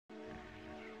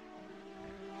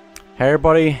Hey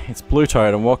everybody, it's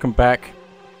BlueToad and welcome back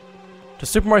to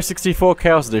Super Mario 64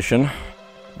 Chaos Edition,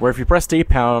 where if you press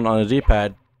D-Pound on a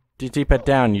D-pad, D-pad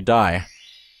down, you die.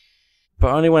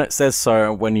 But only when it says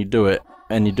so when you do it,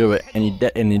 and you do it,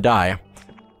 and you die.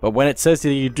 But when it says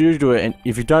that you do it, and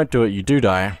if you don't do it, you do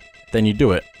die, then you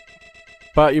do it.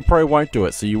 But you probably won't do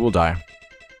it, so you will die.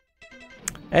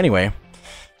 Anyway,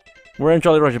 we're in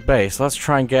Jolly Roger Bay, so let's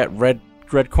try and get red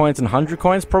coins and 100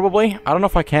 coins, probably? I don't know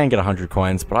if I can get 100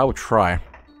 coins, but I will try.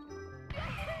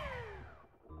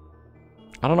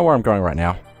 I don't know where I'm going right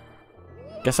now.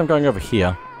 Guess I'm going over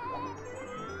here.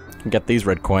 And get these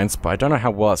red coins, but I don't know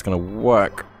how well it's going to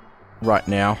work right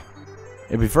now.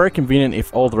 It'd be very convenient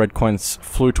if all the red coins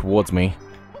flew towards me,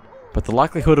 but the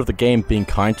likelihood of the game being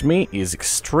kind to me is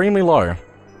extremely low.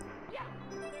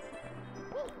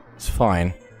 It's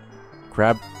fine.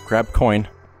 Grab coin.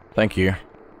 Thank you.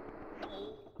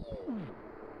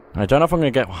 I don't know if I'm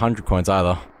going to get 100 coins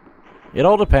either. It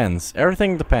all depends.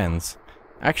 Everything depends.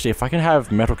 Actually, if I can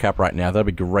have Metal Cap right now, that'd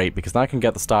be great, because then I can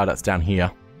get the star that's down here.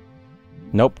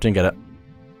 Nope, didn't get it.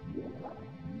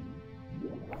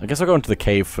 I guess I'll go into the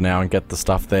cave for now and get the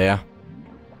stuff there.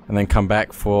 And then come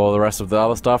back for the rest of the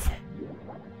other stuff.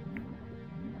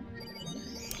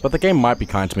 But the game might be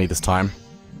kind to me this time.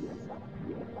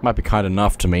 Might be kind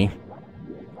enough to me.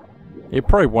 It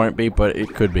probably won't be, but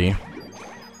it could be.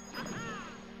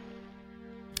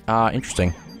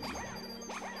 Interesting.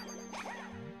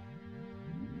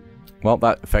 Well,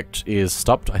 that effect is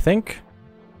stopped, I think.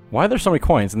 Why are there so many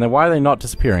coins, and then why are they not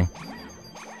disappearing?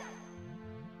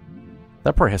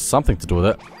 That probably has something to do with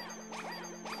it.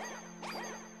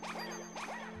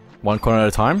 One coin at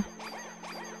a time?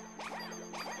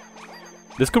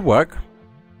 This could work.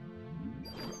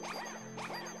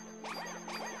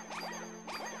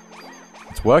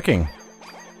 It's working.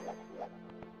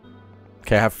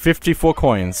 Okay, I have 54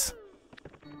 coins.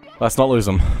 Let's not lose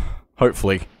them.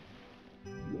 Hopefully.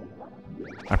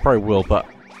 I probably will, but...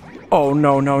 Oh,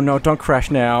 no, no, no, don't crash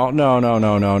now. No, no,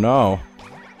 no, no, no.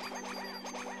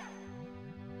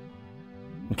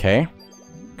 Okay.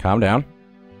 Calm down.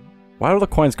 Why are the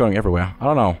coins going everywhere? I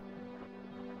don't know.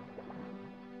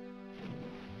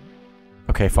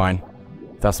 Okay, fine.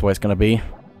 That's the way it's gonna be.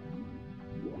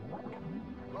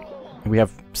 We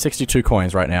have 62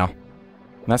 coins right now.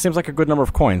 And that seems like a good number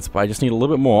of coins, but I just need a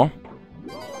little bit more.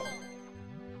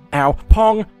 Ow!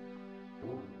 Pong!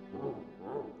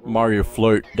 Mario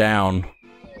float down.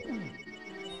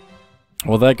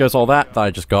 Well, there goes all that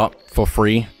I just got for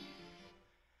free.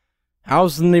 I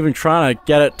wasn't even trying to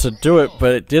get it to do it,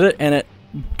 but it did it, and it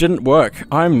didn't work.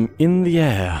 I'm in the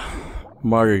air.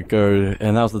 Mario Go,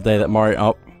 and that was the day that Mario...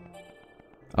 Oh.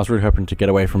 I was really hoping to get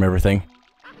away from everything.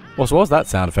 Also, what was that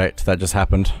sound effect that just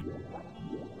happened?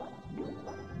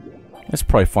 It's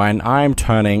probably fine. I'm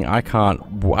turning. I can't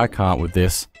with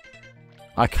this.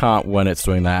 I can't when it's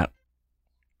doing that.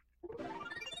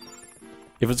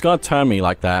 If it's gonna turn me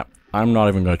like that, I'm not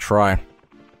even gonna try.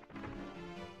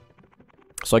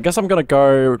 So I guess I'm gonna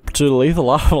go to the Lethal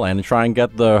Lava Land and try and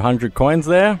get the 100 coins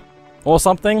there? Or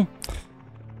something?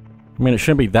 I mean, it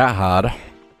shouldn't be that hard.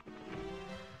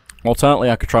 Alternately,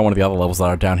 I could try one of the other levels that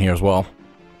are down here as well.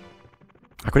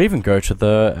 I could even go to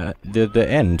the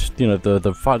end, you know,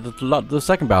 the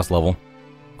second Bowser level,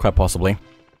 quite possibly,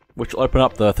 which will open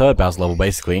up the third Bowser level,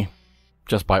 basically,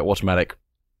 just by automatic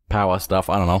power stuff,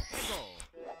 I don't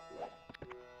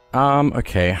know.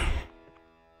 Okay.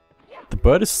 The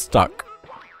bird is stuck.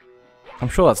 I'm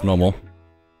sure that's normal.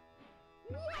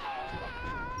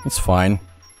 It's fine.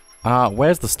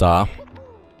 Where's the star?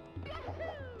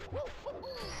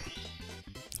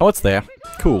 Oh, it's there.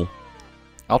 Cool.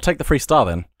 I'll take the free star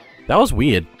then. That was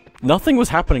weird. Nothing was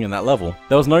happening in that level.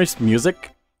 There was no music.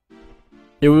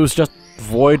 It was just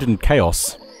void and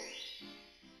chaos.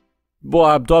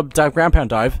 Well, ground pound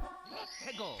dive.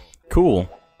 Cool.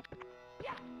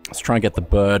 Let's try and get the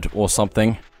bird or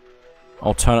something.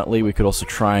 Alternately, we could also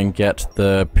try and get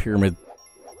the pyramid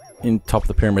in top of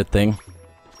the pyramid thing.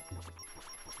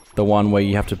 The one where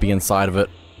you have to be inside of it.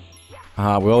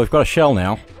 Well, we've got a shell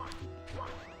now.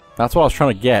 That's what I was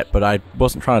trying to get, but I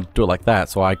wasn't trying to do it like that,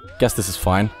 so I guess this is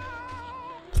fine.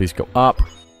 Please go up.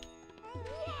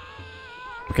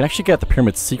 We can actually get the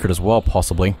pyramid secret as well,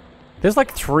 possibly. There's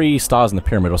like 3 stars in the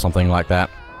pyramid or something like that.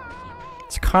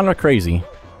 It's kind of crazy.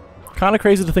 Kind of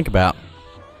crazy to think about.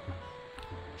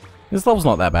 This level's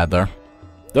not that bad, though.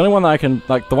 The only one that I can...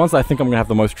 Like, the ones that I think I'm going to have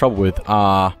the most trouble with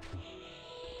are...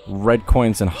 red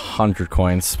coins and 100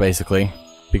 coins, basically.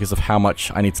 Because of how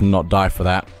much I need to not die for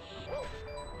that.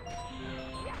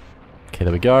 Okay,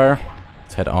 there we go.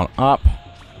 Let's head on up.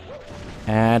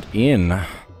 And in.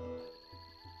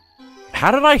 How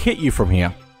did I hit you from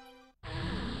here?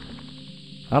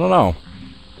 I don't know.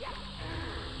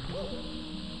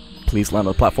 Please land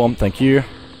on the platform. Thank you.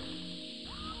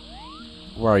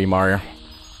 Where are you, Mario?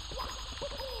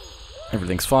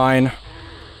 Everything's fine.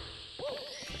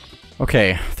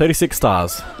 Okay, 36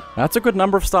 stars. That's a good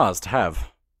number of stars to have.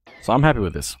 So I'm happy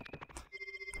with this.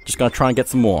 Just gonna try and get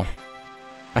some more.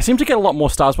 I seem to get a lot more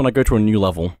stars when I go to a new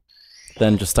level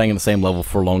than just staying in the same level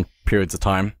for long periods of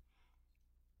time.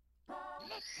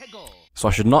 So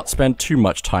I should not spend too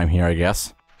much time here, I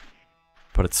guess.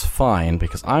 But it's fine,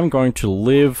 because I'm going to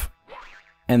live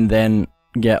and then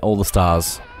get all the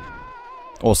stars.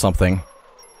 Or something.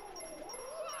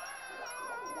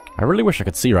 I really wish I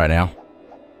could see right now.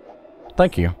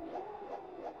 Thank you.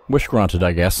 Wish granted,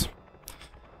 I guess.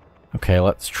 Okay,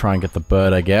 let's try and get the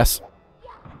bird, I guess.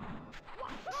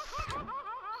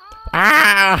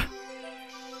 Ah!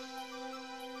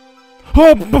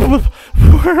 Oh,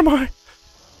 where am I?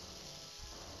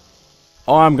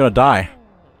 Oh, I'm gonna die.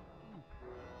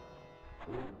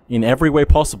 In every way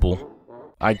possible,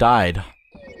 I died.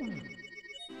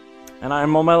 And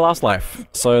I'm on my last life,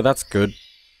 so that's good.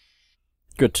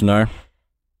 Good to know.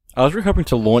 I was really hoping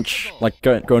to launch, like,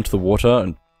 go into the water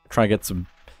and try and get some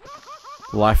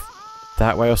life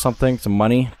that way or something, some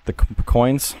money, the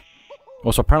coins.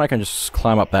 Also, apparently I can just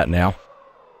climb up that now.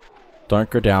 Don't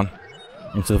go down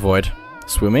into the void.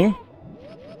 Swimming?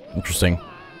 Interesting.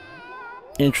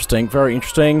 Interesting, very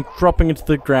interesting. Dropping into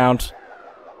the ground.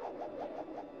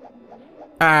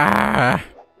 Ah!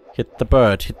 Hit the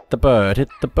bird, hit the bird, hit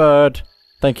the bird.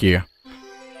 Thank you.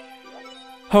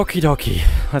 Okie dokie.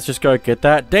 Let's just go get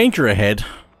that. Danger ahead.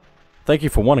 Thank you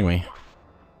for warning me.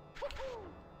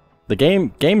 The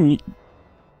game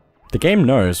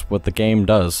knows what the game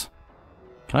does.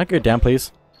 Can I go down,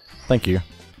 please? Thank you.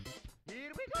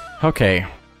 Okay.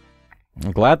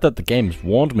 I'm glad that the game's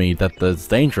warned me that there's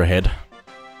danger ahead.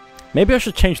 Maybe I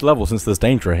should change level since there's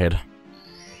danger ahead.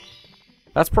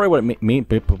 That's probably what it means,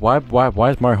 but why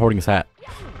is Mario holding his hat?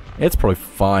 It's probably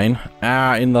fine.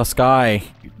 Ah, in the sky.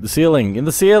 The ceiling. In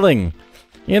the ceiling.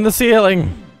 In the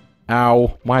ceiling.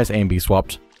 Ow. Why is A and B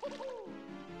swapped?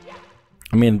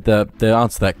 I mean, the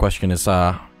answer to that question is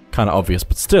kind of obvious,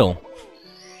 but still.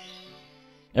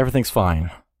 Everything's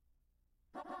fine.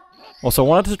 Also, I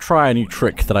wanted to try a new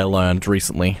trick that I learned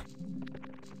recently.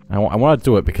 I want to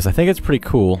do it because I think it's pretty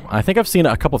cool. I think I've seen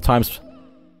it a couple of times.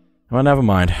 Well, never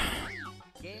mind.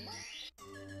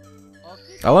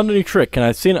 I learned a new trick, and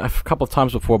I've seen it a couple of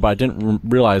times before, but I didn't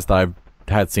realize that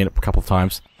I had seen it a couple of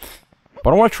times.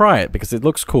 But I want to try it, because it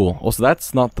looks cool. Also,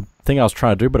 that's not the thing I was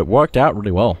trying to do, but it worked out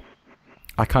really well.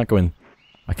 I can't go in.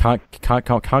 I can't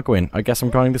go in. I guess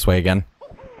I'm going this way again.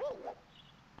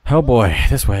 Oh boy,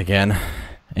 this way again.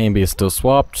 A and B is still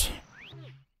swapped.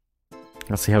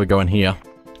 Let's see how we go in here.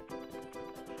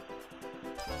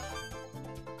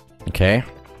 Okay.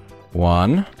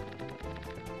 1.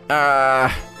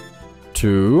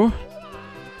 2.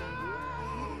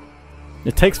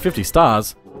 It takes 50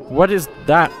 stars. What is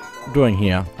that doing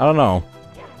here? I don't know.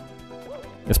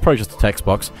 It's probably just a text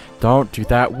box. Don't do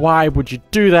that. Why would you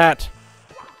do that?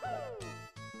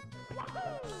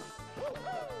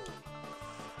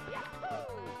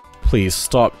 Please,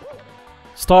 stop.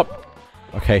 Stop!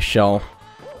 Okay, Shell.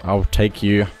 I'll take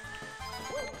you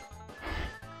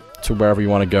to wherever you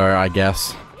want to go, I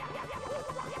guess.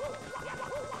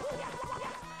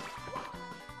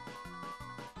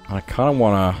 I kind of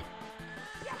want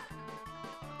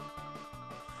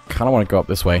to go up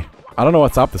this way. I don't know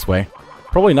what's up this way.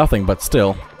 Probably nothing, but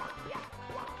still.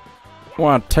 I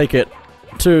want to take it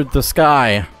to the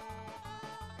sky.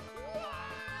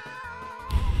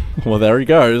 Well, there he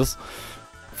goes.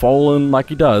 Falling like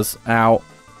he does. Ow.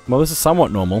 Well, this is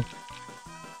somewhat normal.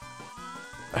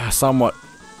 Somewhat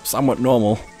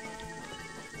normal.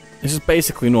 This is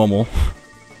basically normal.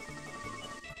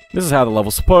 This is how the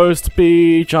level's supposed to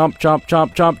be. Jump, jump,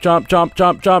 jump, jump, jump, jump,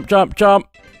 jump, jump, jump, jump.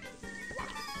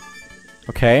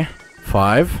 Okay.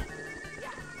 5.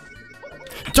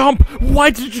 Jump! Why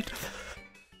did you...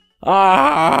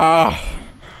 Ah!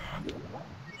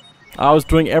 I was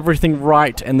doing everything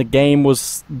right, and the game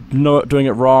was doing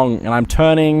it wrong, and I'm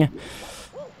turning,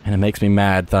 and it makes me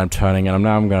mad that I'm turning, and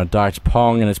now I'm gonna die to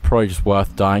Pong, and it's probably just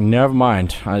worth dying. Never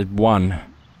mind. I won.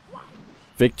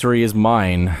 Victory is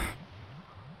mine.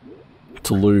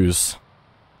 To lose.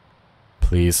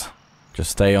 Please.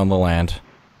 Just stay on the land.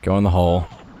 Go in the hole.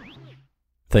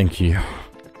 Thank you.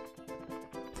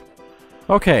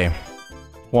 Okay.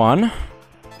 1.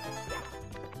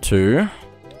 2.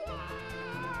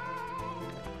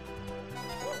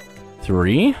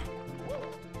 3.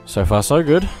 So far so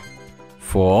good.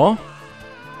 4.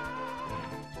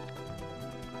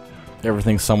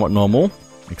 Everything's somewhat normal.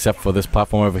 Except for this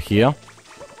platform over here.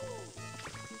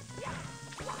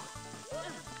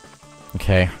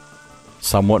 Okay.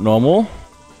 Somewhat normal.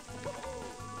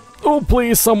 Oh,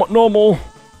 please, somewhat normal.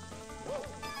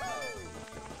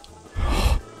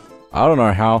 I don't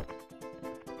know how.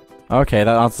 Okay,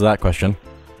 that answers that question.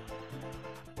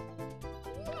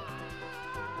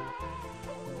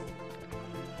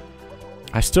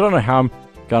 I still don't know how I'm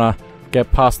gonna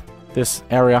get past this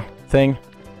area thing.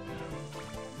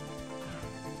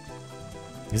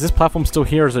 Is this platform still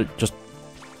here, or is it just...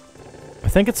 I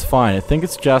think it's fine. I think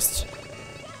it's just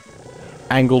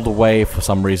angled away for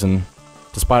some reason,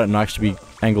 despite it not actually be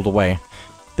angled away.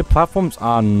 The platforms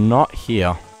are not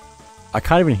here. I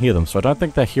can't even hear them, so I don't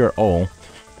think they're here at all.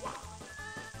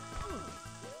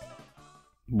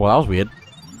 Well, that was weird.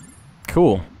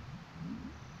 Cool.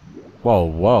 Whoa,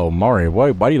 whoa, Mario,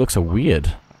 whoa, why do you look so weird?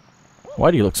 Why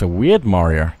do you look so weird,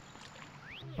 Mario?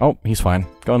 Oh, he's fine.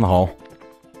 Go in the hole.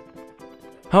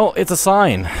 Oh, it's a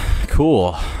sign.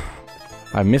 Cool.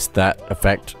 I missed that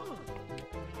effect.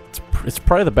 It's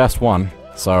probably the best one,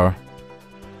 so...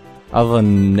 Other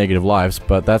than negative lives,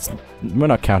 but that's... We're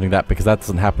not counting that because that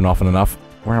doesn't happen often enough.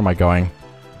 Where am I going?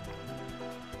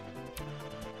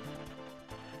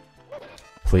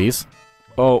 Please?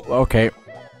 Oh, okay.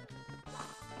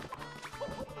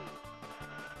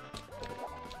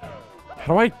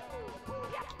 How do I...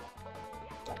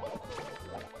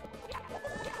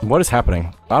 What is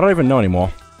happening? I don't even know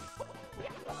anymore.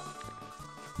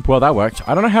 Well, that worked.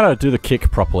 I don't know how to do the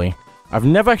kick properly. I've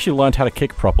never actually learned how to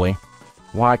kick properly.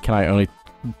 Why can I only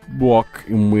walk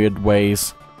in weird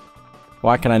ways?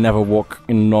 Why can I never walk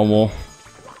in normal?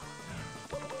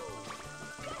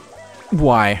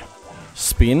 Why?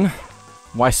 Spin?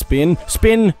 Why spin?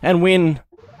 Spin and win!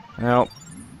 Now,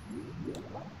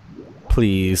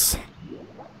 please.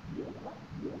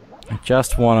 I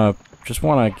just wanna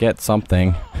get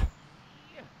something.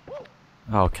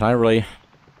 Oh, can I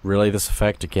really this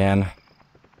effect again?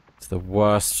 It's the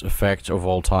worst effect of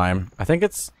all time. I think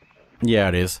it's... Yeah,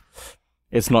 it is.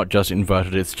 It's not just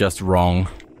inverted, it's just wrong.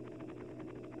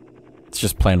 It's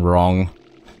just plain wrong.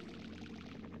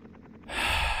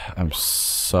 I'm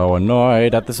so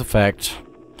annoyed at this effect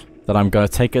that I'm gonna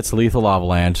take it to Lethal Lava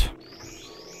Land.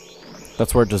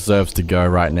 That's where it deserves to go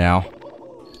right now.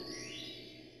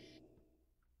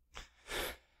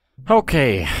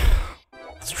 Okay,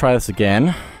 let's try this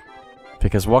again.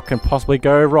 Because what can possibly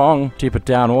go wrong? Deep it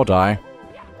down or die.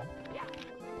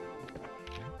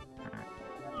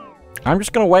 I'm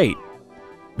just gonna wait.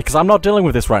 Because I'm not dealing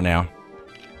with this right now.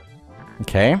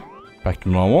 Okay, back to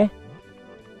normal.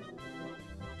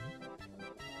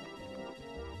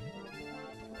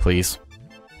 Please.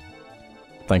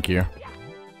 Thank you.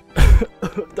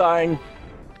 Dying.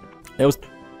 It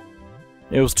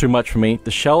was too much for me.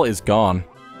 The shell is gone.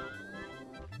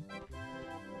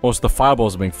 Also, the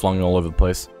fireballs are being flung all over the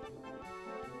place.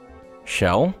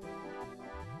 Shell?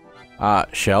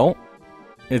 Shell?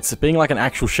 It's being like an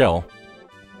actual shell.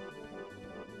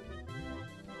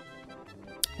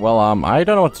 Well, I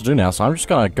don't know what to do now, so I'm just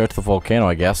gonna go to the volcano,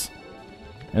 I guess.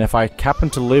 And if I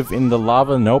happen to live in the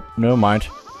lava, nope, no mind.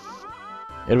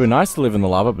 It'd be nice to live in the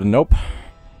lava, but nope.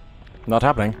 Not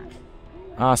happening.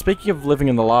 Speaking of living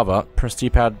in the lava, press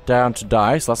D-pad down to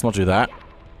die, so let's not do that.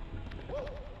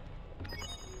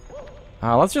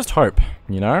 Let's just hope,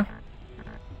 you know?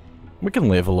 We can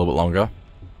live a little bit longer.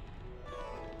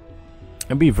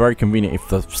 It'd be very convenient if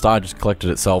the star just collected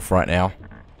itself right now.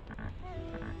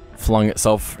 Flung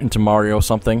itself into Mario or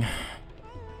something.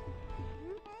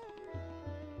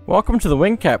 Welcome to the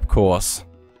Wing Cap course.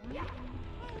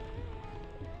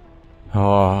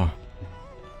 Oh.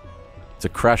 It's a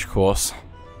crash course.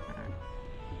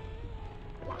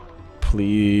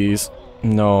 Please.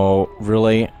 No,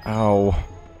 really? Oh.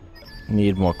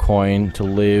 Need more coin to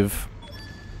live.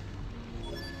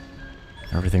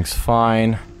 Everything's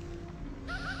fine.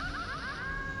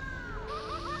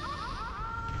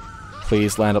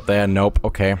 Please land up there. Nope.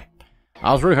 Okay.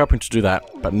 I was really hoping to do that,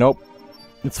 but nope.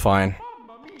 It's fine.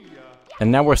 And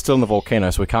now we're still in the volcano,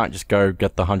 so we can't just go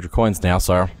get the 100 coins now,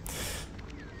 so...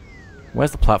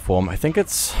 Where's the platform? I think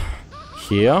it's...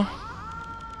 here?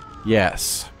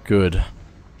 Yes. Good.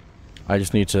 I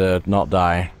just need to not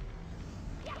die.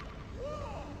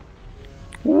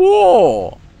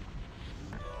 Whoa!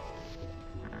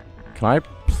 Can I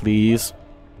please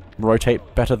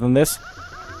rotate better than this?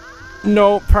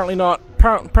 No, apparently not.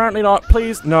 Apparently not.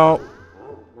 Please, no.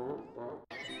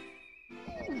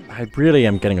 I really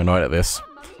am getting annoyed at this.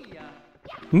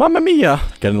 Mamma mia!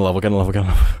 Get in the level, get in the level, get in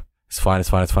the level. It's fine, it's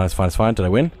fine, it's fine, it's fine, it's fine. Did I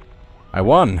win? I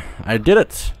won. I did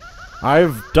it.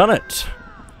 I've done it.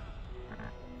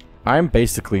 I'm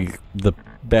basically the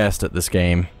best at this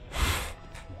game.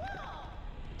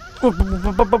 Oh.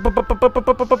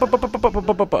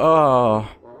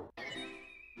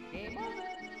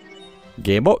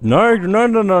 Game over? No, no,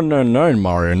 no, no, no, no,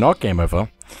 Mario, not game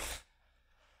over.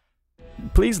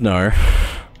 Please no.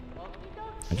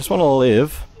 I just want to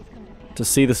live to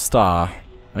see the star.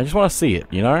 I just want to see it,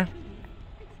 you know?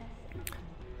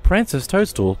 Princess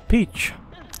Toadstool, Peach.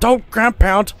 Don't ground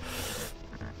pound!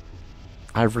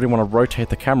 I really want to rotate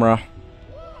the camera.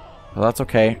 Well, that's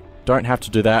okay. Don't have to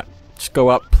do that. Just go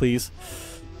up, please.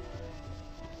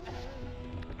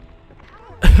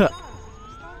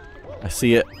 I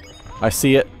see it. I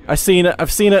see it. I've seen it.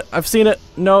 I've seen it. I've seen it.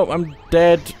 No, I'm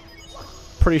dead.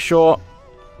 Pretty sure.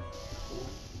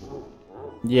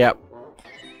 Yep.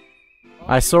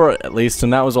 I saw it at least,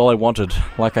 and that was all I wanted,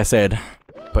 like I said.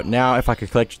 But now, if I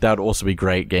could collect it, that would also be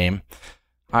great, game.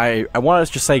 I want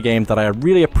to just say, game, that I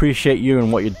really appreciate you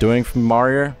and what you're doing for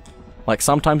Mario. Like,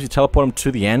 sometimes you teleport him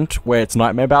to the end, where it's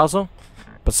Nightmare Bowser.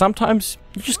 But sometimes,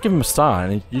 you just give him a star,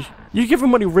 and you give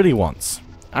him what he really wants.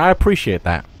 I appreciate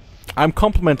that. I'm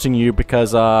complimenting you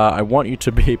because I want you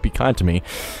to be kind to me.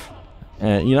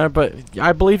 You know, but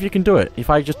I believe you can do it. If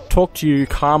I just talk to you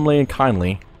calmly and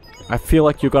kindly, I feel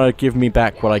like you're gonna give me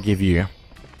back what I give you.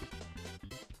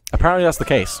 Apparently that's the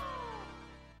case.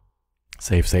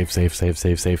 Save, save, save, save,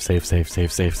 save, save, save, save,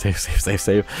 save, save, save, save, save, save,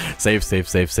 save, save,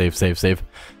 save, save, save, save.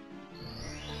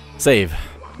 Save.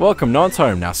 Welcome, no one's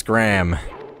home. Now scram.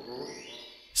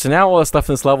 So now all that's left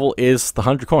in this level is the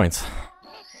 100 coins.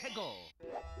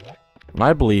 And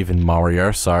I believe in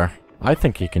Mario, so I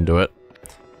think he can do it.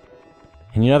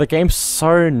 And you know, the game's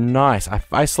so nice.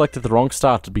 I selected the wrong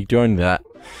star to be doing that.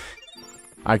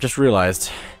 I just realized,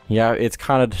 yeah, it's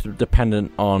kind of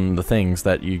dependent on the things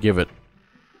that you give it.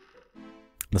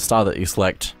 The star that you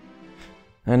select.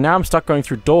 And now I'm stuck going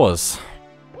through doors.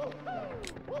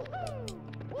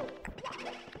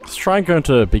 Let's try and go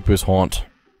into Big Boo's Haunt.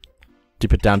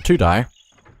 Dip it down 2 die.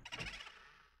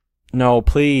 No,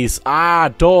 please. Ah,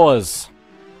 doors!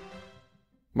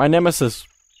 My nemesis.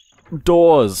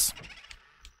 Doors.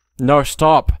 No,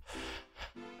 stop.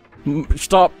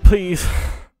 Stop, please.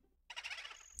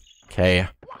 Okay.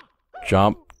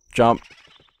 Jump, jump,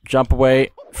 jump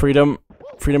away. Freedom.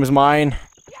 Freedom is mine.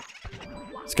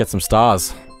 Let's get some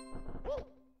stars.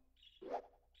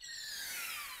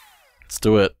 Let's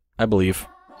do it. I believe.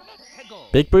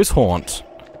 Big Boo's Haunt.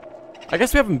 I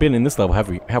guess we haven't been in this level, have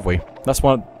we? That's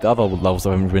one of the other levels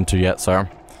I haven't been to yet, so...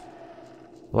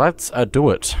 Let's do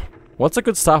it. What's a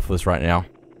good star for this right now?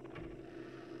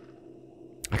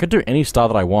 I could do any star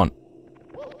that I want.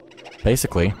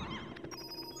 Basically.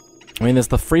 I mean, there's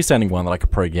the freestanding one that I could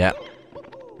probably get.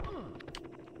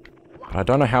 But I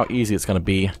don't know how easy it's going to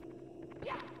be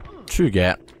to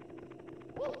get.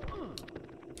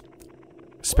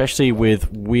 Especially with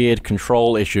weird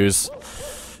control issues.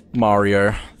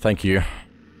 Mario, thank you.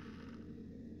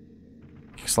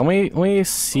 So let me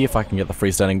see if I can get the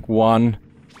freestanding one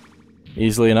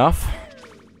easily enough.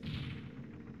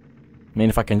 I mean,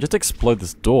 if I can just explode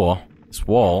this door, this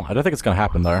wall, I don't think it's gonna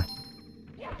happen though.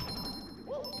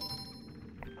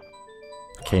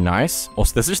 Okay, nice.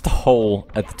 Also, there's just a hole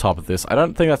at the top of this. I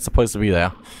don't think that's supposed to be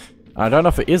there. I don't know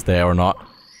if it is there or not.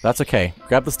 That's okay.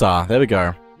 Grab the star. There we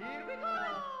go.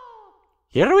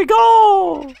 Here we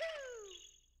go!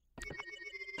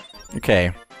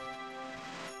 Okay.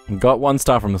 Got 1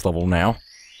 star from this level now.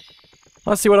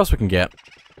 Let's see what else we can get.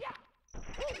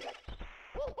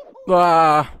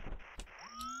 Ah!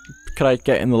 Could I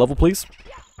get in the level, please?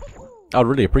 I'd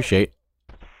really appreciate.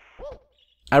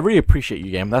 I really appreciate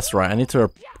you, game. That's right. I need to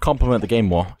compliment the game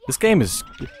more. This game is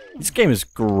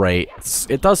great.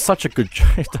 It does such a good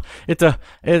job.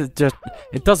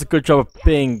 It does a good job of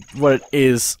being what it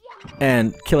is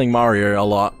and killing Mario a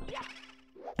lot.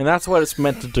 And that's what it's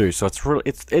meant to do. So it's really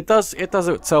it does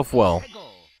itself well.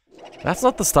 That's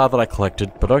not the star that I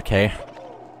collected, but okay.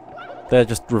 They're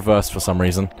just reversed for some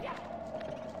reason.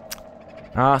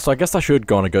 So I guess I should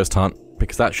go on a ghost hunt,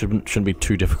 because that shouldn't be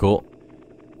too difficult.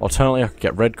 Alternatively, I could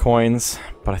get red coins,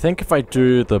 but I think if I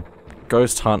do the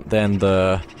ghost hunt, then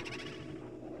the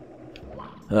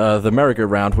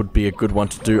merry-go-round would be a good one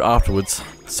to do afterwards.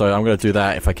 So I'm gonna do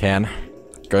that if I can.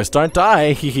 Ghosts don't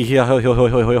die!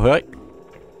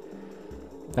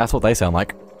 That's what they sound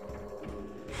like.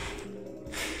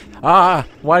 Ah!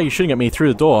 Why are you shooting at me through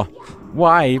the door?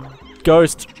 Why?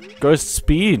 Ghost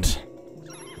speed!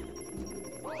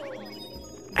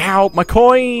 Ow! My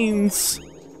coins!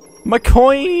 My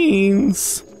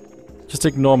coins! Just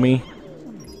ignore me.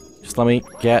 Just let me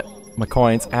get my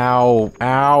coins. Ow!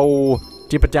 Ow!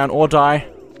 Dip it down or die.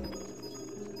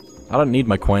 I don't need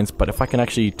my coins, but if I can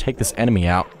actually take this enemy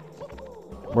out.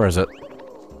 Where is it?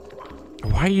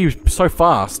 Why are you so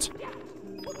fast?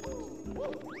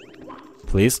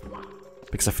 Please?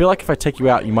 Because I feel like if I take you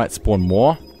out, you might spawn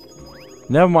more.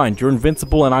 Never mind, you're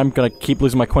invincible and I'm gonna keep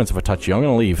losing my coins if I touch you. I'm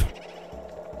gonna leave.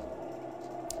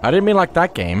 I didn't mean like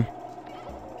that game.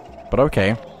 But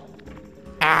okay.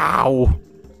 Ow!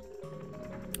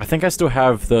 I think I still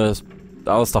have the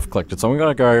other stuff collected, so I'm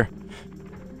gonna go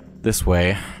this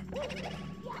way.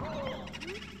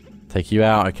 Take you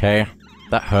out, okay.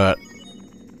 That hurt.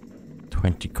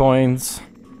 20 coins.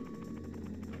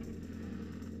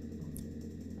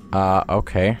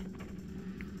 Okay.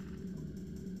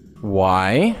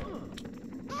 Why?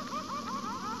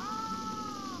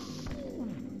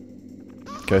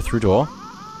 Go through door.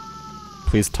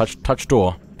 Please touch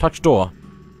door. Touch door.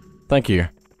 Thank you.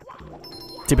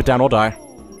 Tip it down or die.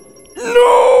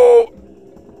 No!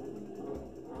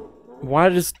 Why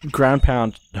does ground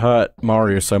pound hurt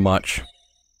Mario so much?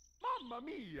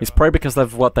 It's probably because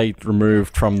of what they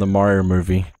removed from the Mario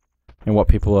movie. And what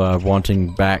people are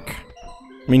wanting back.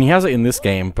 I mean, he has it in this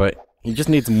game, but he just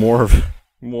needs more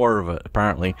of it,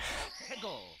 apparently.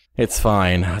 It's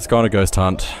fine. Let's go on a ghost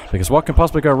hunt. Because what can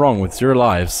possibly go wrong with 0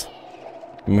 lives?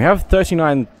 And we have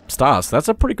 39 stars. So that's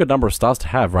a pretty good number of stars to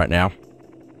have right now.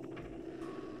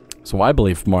 So I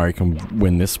believe Mario can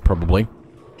win this, probably.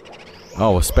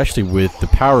 Oh, especially with the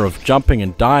power of jumping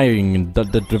and dying and oh,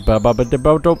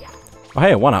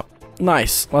 hey, a 1-up.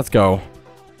 Nice. Let's go.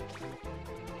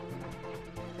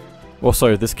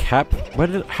 Also, this cap. How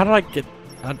did I get?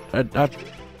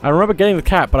 I remember getting the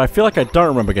cap, but I feel like I don't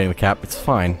remember getting the cap. It's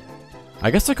fine. I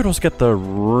guess I could also get the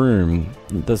room.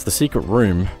 There's the secret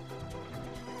room.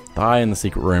 Die in the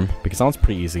secret room, because that one's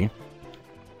pretty easy.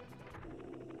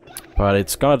 But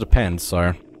it's gonna depend,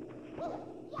 so...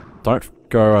 Don't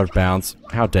go out of bounds.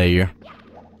 How dare you.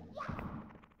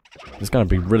 It's gonna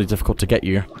be really difficult to get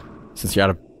you, since you're out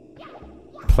of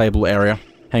playable area.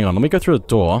 Hang on, let me go through the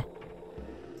door.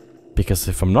 Because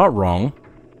if I'm not wrong...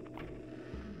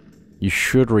 You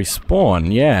should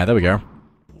respawn. Yeah, there we go.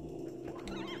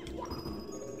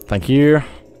 Thank you.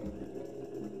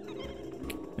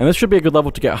 And this should be a good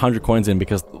level to get 100 coins in,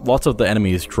 because lots of the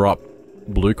enemies drop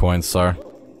blue coins, so...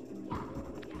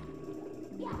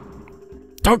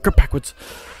 Don't go backwards!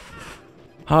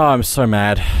 Oh, I'm so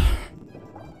mad.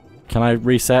 Can I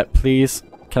reset, please?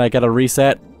 Can I get a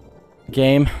reset?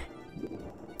 Game?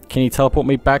 Can you teleport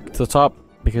me back to the top?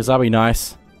 Because that'd be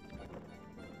nice.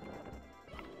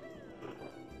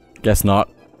 Guess not.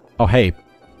 Oh, hey.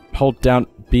 Hold down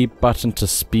B button to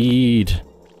speed.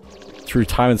 Through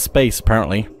time and space,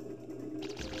 apparently.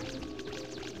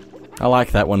 I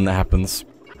like that when that happens.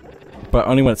 But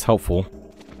only when it's helpful.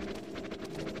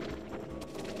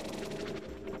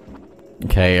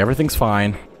 Okay, everything's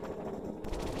fine.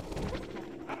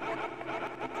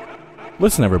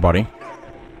 Listen, everybody.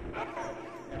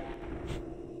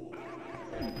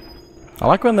 I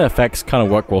like when the effects kind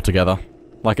of work well together.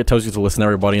 Like it tells you to listen to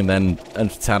everybody and then a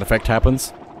sound effect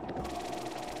happens.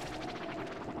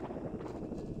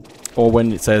 Or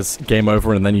when it says game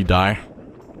over and then you die.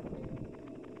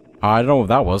 I don't know what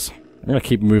that was. I'm gonna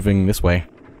keep moving this way.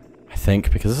 I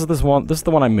think, because this is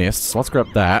the one I missed, so let's grab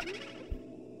that.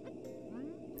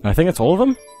 And I think it's all of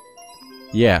them?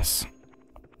 Yes.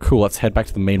 Cool, let's head back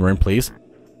to the main room, please.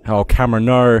 Oh, camera,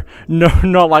 no. No,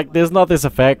 not like this, not this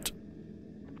effect.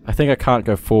 I think I can't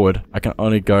go forward. I can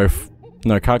only go...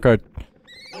 No, can't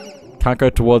go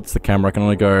towards the camera. I can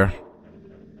only go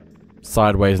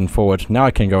sideways and forward. Now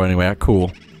I can go anywhere.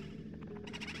 Cool.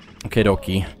 Okay,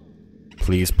 dokie.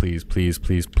 Please, please, please,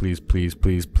 please, please, please,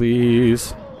 please,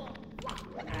 please.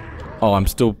 Oh, I'm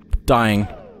still dying.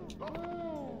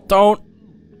 Don't!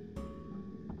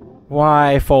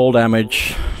 Why fall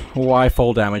damage? Why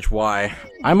fall damage? Why?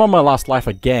 I'm on my last life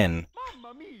again.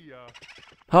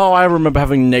 Oh, I remember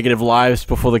having negative lives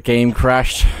before the game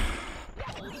crashed.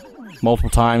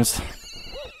 Multiple times.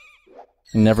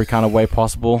 In every kind of way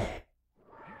possible.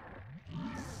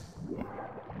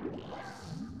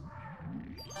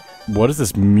 What is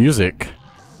this music?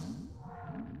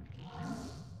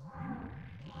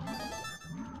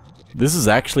 This is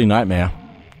actually Nightmare.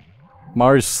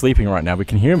 Mario's sleeping right now. We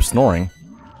can hear him snoring.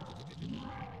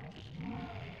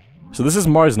 So this is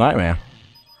Mario's Nightmare.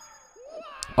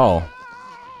 Oh.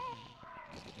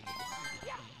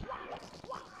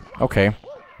 Okay.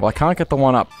 Well, I can't get the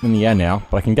one up in the air now,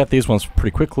 but I can get these ones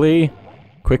pretty quickly.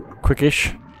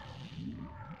 Quickish.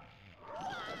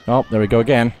 Oh, there we go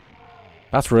again.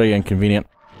 That's really inconvenient.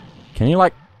 Can you,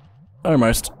 like...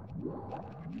 Almost.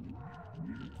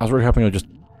 I was really hoping it would just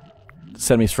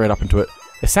send me straight up into it.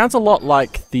 It sounds a lot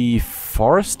like the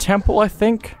Forest Temple, I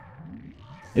think.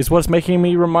 is what it's making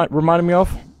me reminding me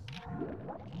of.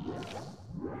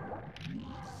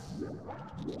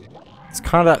 It's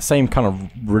kind of that same kind of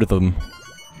rhythm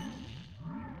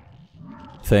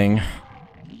thing.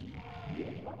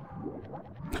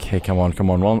 Okay, come on,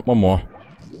 one more.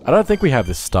 I don't think we have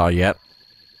this star yet.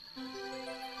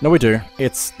 No, we do.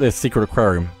 It's the secret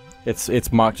aquarium.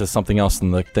 It's marked as something else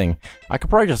in the thing. I could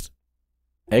probably just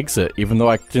exit, even though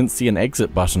I didn't see an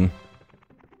exit button.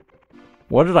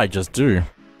 What did I just do?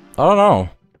 I don't know.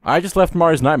 I just left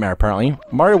Mario's nightmare, apparently.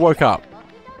 Mario woke up.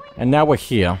 And now we're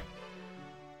here.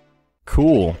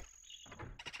 Cool.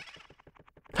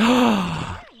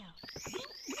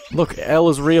 Look, L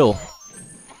is real.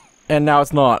 And now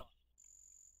it's not.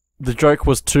 The joke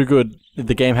was too good,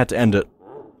 the game had to end it.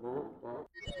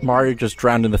 Mario just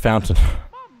drowned in the fountain.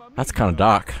 That's kind of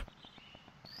dark.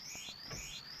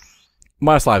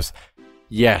 Minus lives.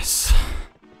 Yes.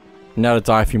 Now to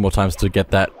die a few more times to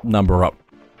get that number up.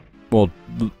 Well,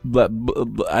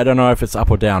 I don't know if it's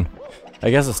up or down. I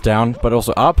guess it's down, but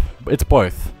also up. It's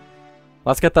both.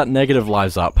 Let's get that negative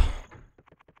lives up.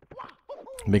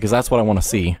 Because that's what I want to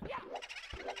see.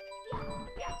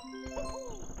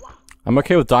 I'm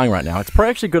okay with dying right now. It's probably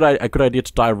actually a good idea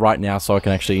to die right now so I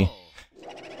can actually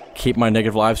keep my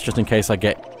negative lives just in case I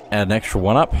get an extra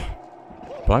one up.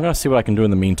 But I'm gonna see what I can do in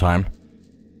the meantime.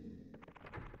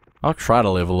 I'll try to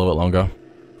live a little bit longer.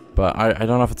 But I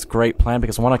don't know if it's a great plan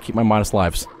because I want to keep my minus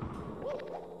lives.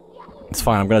 It's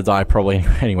fine, I'm gonna die probably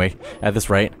anyway, at this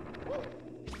rate.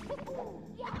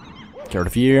 Get rid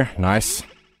of you, nice.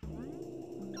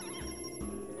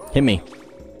 Hit me.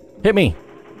 Hit me!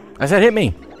 I said hit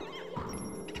me!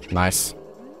 Nice.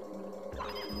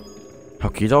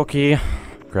 Okie dokie.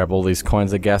 Grab all these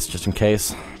coins, I guess, just in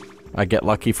case I get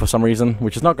lucky for some reason,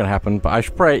 which is not gonna happen, but I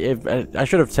should probably, I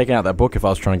should have taken out that book if I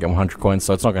was trying to get 100 coins,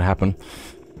 so it's not gonna happen.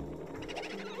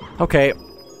 Okay.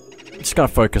 Just gonna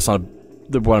focus on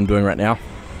what I'm doing right now.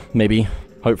 Maybe.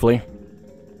 Hopefully.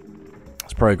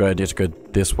 It's probably a good idea to go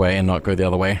this way and not go the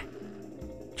other way.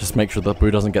 Just make sure the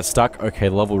Boo doesn't get stuck. Okay,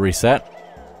 level reset.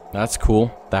 That's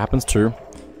cool. That happens too.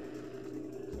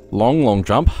 Long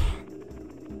jump.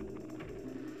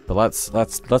 But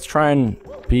let's try and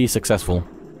be successful.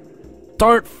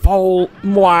 Don't fall,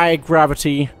 my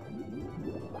gravity.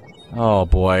 Oh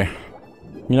boy.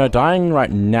 You know, dying right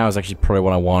now is actually probably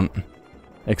what I want.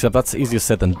 Except that's easier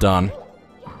said than done.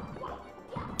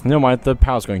 Never mind, the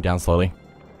power's going down slowly.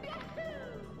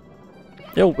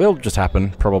 It'll just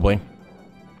happen, probably.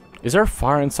 Is there a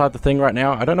fire inside the thing right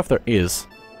now? I don't know if there is.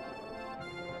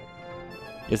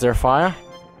 Is there a fire?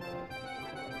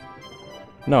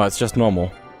 No, it's just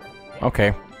normal.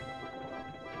 Okay.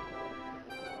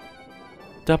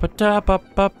 Nope,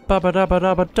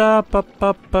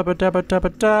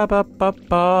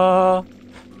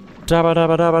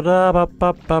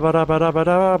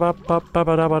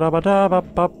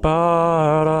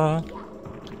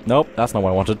 that's not what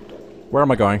I wanted. Where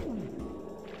am I going?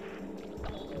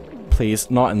 Please,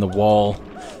 not in the wall.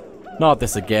 Not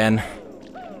this again.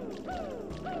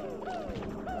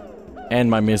 End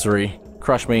my misery.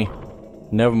 Crush me.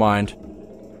 Never mind.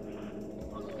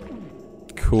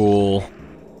 Cool.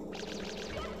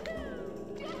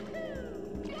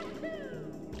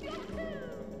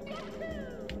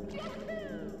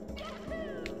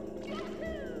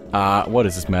 What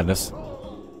is this madness?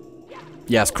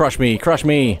 Yes, crush me, crush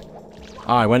me!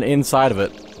 Ah, I went inside of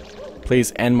it.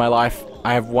 Please end my life.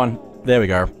 I have one. There we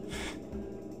go.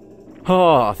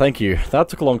 Oh, thank you. That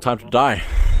took a long time to die.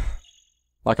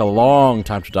 Like a long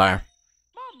time to die.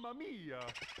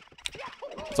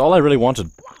 That's all I really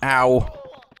wanted. Ow.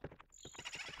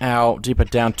 Ow, deeper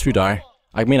down to die.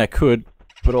 I mean, I could,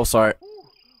 but also...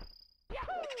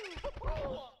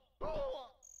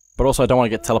 I don't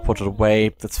want to get teleported away.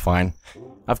 That's fine.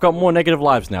 I've got more negative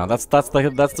lives now. That's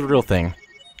the real thing.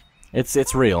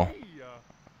 It's real.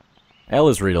 L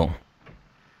is real.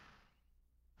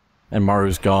 And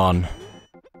Maru's gone.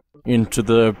 Into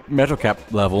the metal cap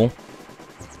level.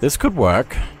 This could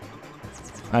work.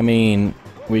 I mean,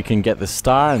 we can get this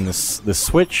star and this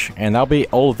switch, and that'll be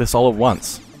all of this all at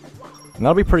once. And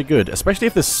that'll be pretty good, especially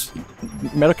if this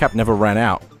metal cap never ran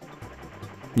out.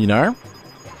 You know?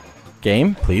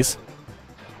 Game, please.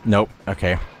 Nope,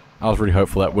 okay. I was really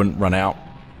hopeful that wouldn't run out.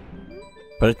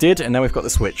 But it did, and now we've got the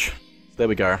switch. There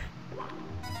we go.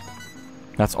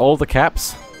 That's all the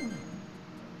caps.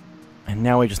 And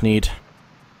now we just need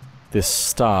this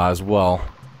star as well.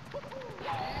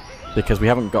 Because we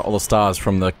haven't got all the stars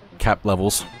from the cap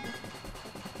levels.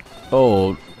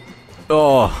 Oh.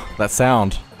 Oh, that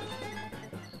sound.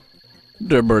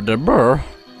 Dibber dibber.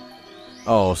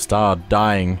 Oh, star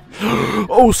dying.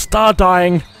 Oh, star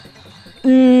dying!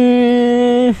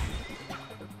 Okay,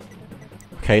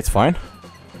 it's fine.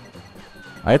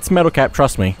 It's Metal Cap,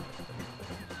 trust me.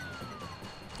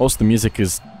 Also, the music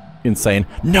is insane.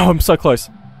 No, I'm so close.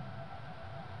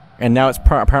 And now it's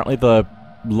apparently the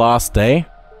last day.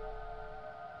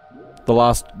 The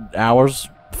last hours,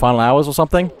 final hours or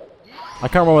something. I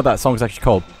can't remember what that song is actually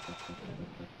called.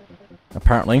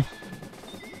 Apparently.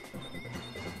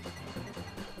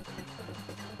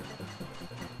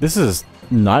 This is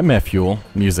nightmare fuel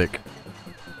music.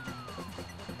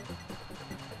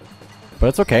 But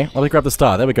it's okay. Let me grab the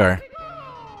star. There we go.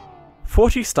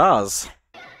 40 stars.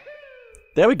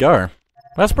 There we go.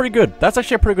 That's pretty good. That's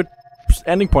actually a pretty good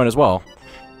ending point as well.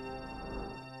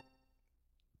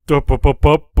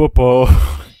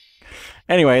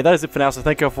 Anyway, that is it for now, so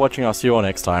thank you all for watching. I'll see you all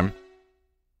next time.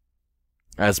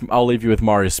 As I'll leave you with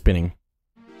Mario spinning.